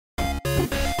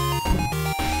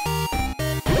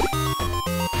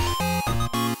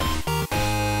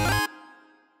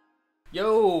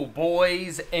Yo,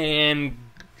 boys, and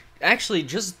actually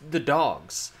just the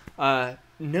dogs.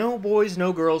 No boys,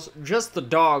 no girls, just the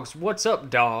dogs. What's up,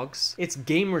 dogs? It's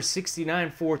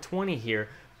Gamer69420 here,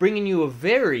 bringing you a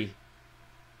very,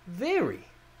 very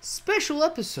special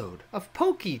episode of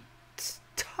Pokey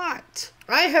Tot.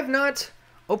 I have not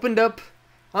opened up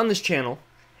on this channel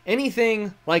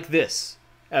anything like this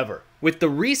ever. With the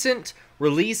recent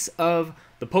release of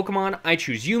the Pokemon I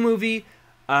Choose You movie,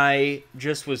 I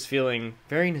just was feeling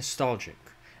very nostalgic.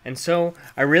 And so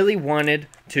I really wanted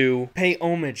to pay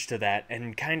homage to that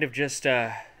and kind of just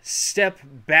step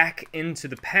back into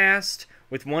the past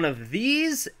with one of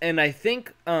these. And I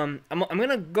think I'm going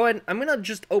to go ahead, I'm going to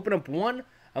just open up one.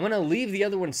 I'm going to leave the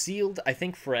other one sealed, I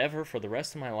think forever, for the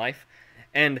rest of my life.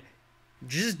 And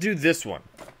just do this one.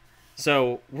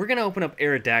 So we're going to open up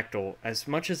Aerodactyl. As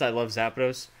much as I love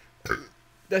Zapdos,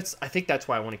 I think that's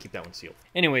why I want to keep that one sealed.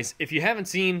 Anyways, if you haven't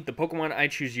seen the Pokemon I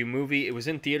Choose You movie, it was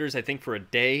in theaters, I think, for a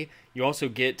day. You also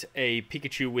get a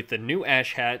Pikachu with the new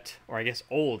Ash Hat, or I guess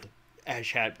old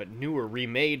Ash Hat, but newer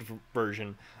remade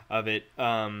version of it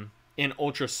in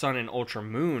Ultra Sun and Ultra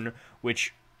Moon,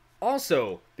 which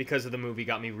also, because of the movie,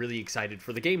 got me really excited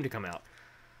for the game to come out.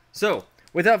 So,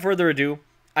 without further ado,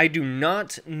 I do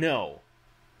not know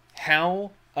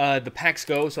how the packs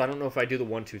go, so I don't know if I do the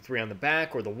 1, 2, 3 on the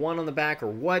back, or the 1 on the back, or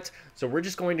what. So we're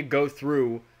just going to go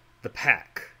through the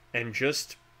pack, and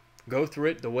just go through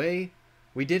it the way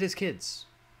we did as kids,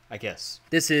 I guess.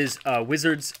 This is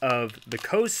Wizards of the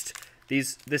Coast.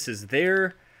 This is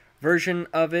their version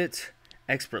of it.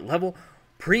 Expert level.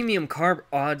 Premium card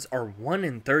odds are 1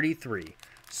 in 33.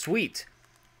 Sweet.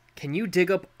 Can you dig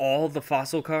up all the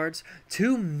fossil cards?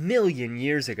 2 million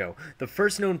years ago, the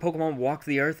first known Pokemon walked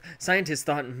the earth. Scientists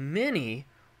thought many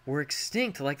were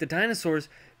extinct like the dinosaurs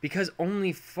because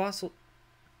only fossil...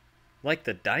 Like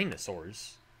the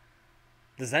dinosaurs?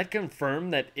 Does that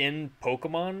confirm that in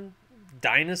Pokemon,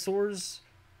 dinosaurs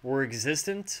were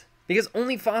existent? Because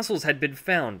only fossils had been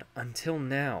found until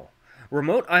now.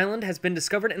 Remote Island has been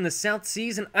discovered in the South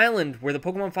Seas, an island where the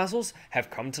Pokemon fossils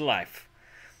have come to life.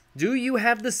 Do you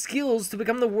have the skills to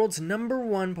become the world's #1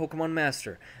 Pokemon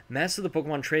Master? Master the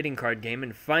Pokemon trading card game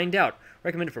and find out.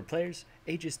 Recommended for players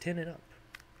ages 10 and up.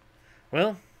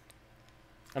 Well,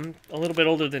 I'm a little bit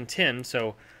older than 10,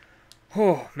 so...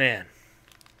 Oh, man.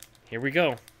 Here we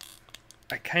go.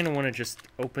 I kind of want to just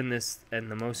open this in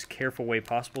the most careful way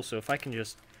possible, so if I can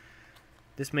just...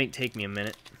 This may take me a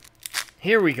minute.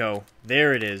 Here we go.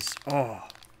 There it is. Oh.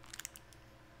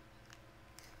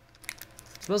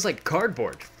 Smells like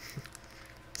cardboard.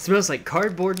 Smells like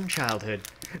cardboard and childhood.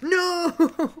 No!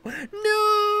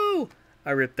 No!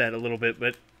 I ripped that a little bit,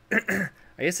 but I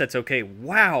guess that's okay.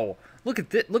 Wow! Look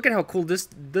at this. Look at how cool this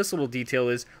little detail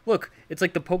is. Look, it's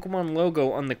like the Pokemon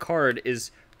logo on the card is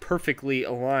perfectly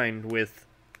aligned with...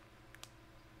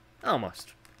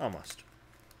 Almost.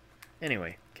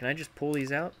 Anyway, can I just pull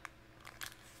these out?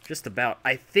 Just about.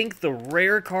 I think the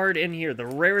rare card in here, the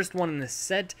rarest one in the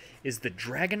set, is the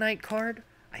Dragonite card.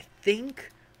 I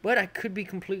think, but I could be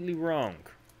completely wrong.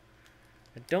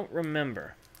 I don't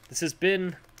remember. This has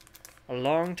been a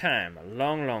long time, a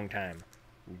long time.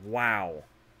 Wow.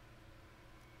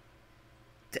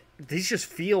 These just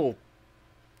feel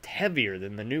heavier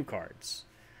than the new cards.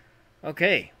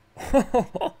 Okay.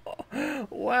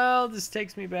 Wow, this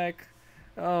takes me back.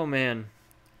 Oh, man.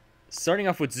 Starting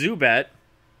off with Zubat.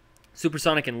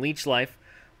 Supersonic and Leech Life.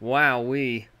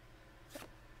 Wowee.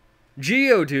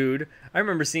 Geodude. I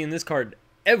remember seeing this card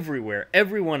everywhere.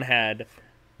 Everyone had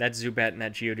that Zubat and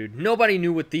that Geodude. Nobody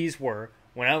knew what these were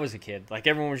when I was a kid. Like,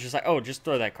 everyone was just like, oh, just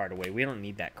throw that card away. We don't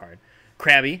need that card.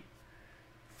 Krabby.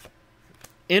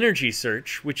 Energy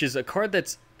Search, which is a card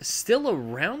that's still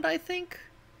around, I think,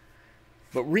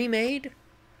 but remade.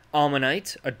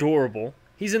 Ammonite. Adorable.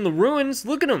 He's in the ruins.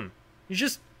 Look at him. He's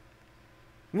just...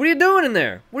 What are you doing in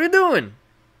there? What are you doing?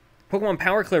 Pokemon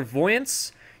Power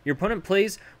Clairvoyance. Your opponent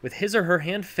plays with his or her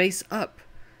hand face up.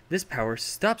 This power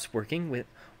stops working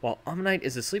while Ammonite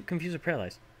is asleep, confused, or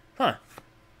paralyzed. Huh.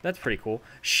 That's pretty cool.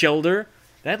 Shelter.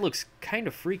 That looks kind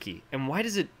of freaky. And why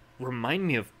does it remind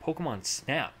me of Pokemon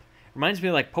Snap? It reminds me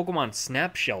of like Pokemon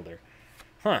Snap Shelter.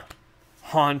 Huh.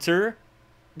 Haunter.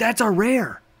 That's our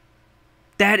rare.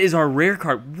 That is our rare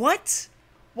card. What?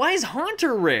 Why is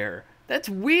Haunter rare? That's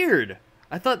weird.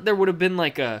 I thought there would have been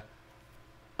like a...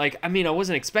 Like, I mean, I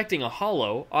wasn't expecting a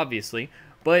holo, obviously,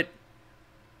 but,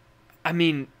 I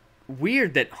mean,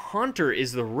 weird that Haunter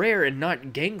is the rare and not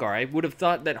Gengar. I would have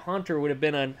thought that Haunter would have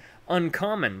been an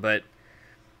uncommon, but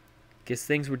guess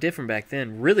things were different back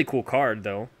then. Really cool card,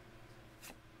 though.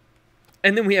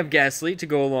 And then we have Ghastly to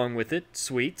go along with it.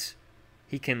 Sweet.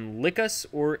 He can lick us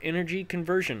or energy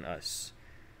conversion us.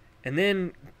 And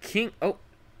then oh,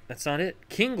 that's not it.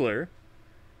 Kingler.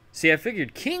 See, I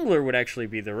figured Kingler would actually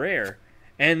be the rare.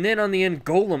 And then on the end,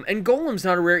 Golem. And Golem's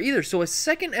not a rare either. So a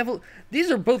second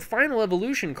these are both final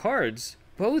evolution cards.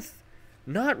 Both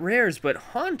not rares, but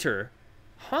Haunter.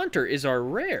 Haunter is our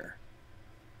rare.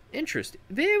 Interesting.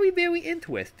 Very, very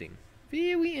interesting.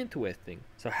 Very interesting.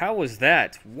 So how was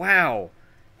that? Wow.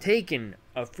 Taking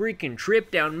a freaking trip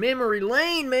down memory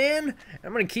lane, man.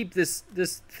 I'm going to keep this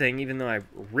thing, even though I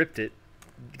ripped it.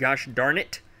 Gosh darn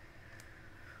it.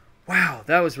 Wow,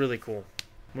 that was really cool.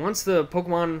 Once the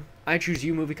Pokemon I Choose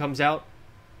You movie comes out,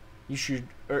 you should,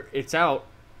 or it's out,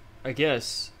 I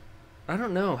guess. I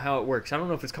don't know how it works. I don't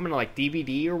know if it's coming to like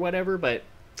DVD or whatever, but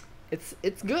it's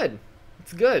good.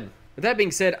 It's good. With that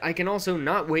being said, I can also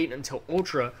not wait until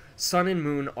Ultra Sun and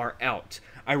Moon are out.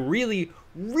 I really,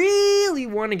 really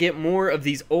want to get more of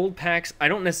these old packs. I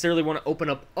don't necessarily want to open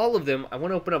up all of them. I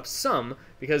want to open up some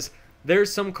because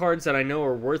there's some cards that I know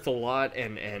are worth a lot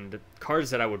and cards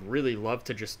that I would really love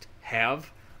to just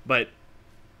have. But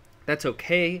that's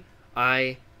okay.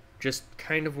 I just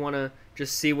kind of want to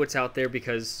just see what's out there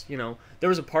because, you know, there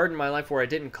was a part in my life where I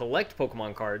didn't collect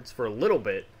Pokemon cards for a little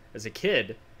bit as a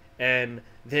kid. And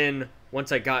then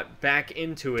once I got back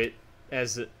into it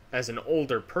as an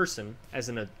older person, as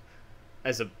an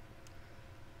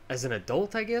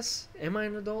adult, I guess. Am I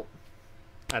an adult?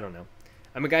 I don't know.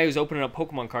 I'm a guy who's opening up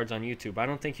Pokemon cards on YouTube. I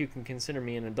don't think you can consider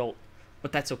me an adult,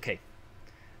 but that's okay.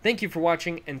 Thank you for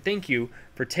watching, and thank you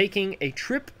for taking a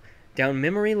trip down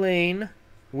memory lane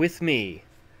with me.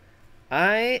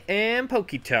 I am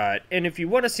Poketot, and if you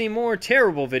want to see more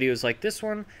terrible videos like this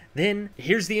one, then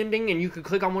here's the ending, and you can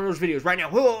click on one of those videos right now.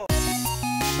 Whoa!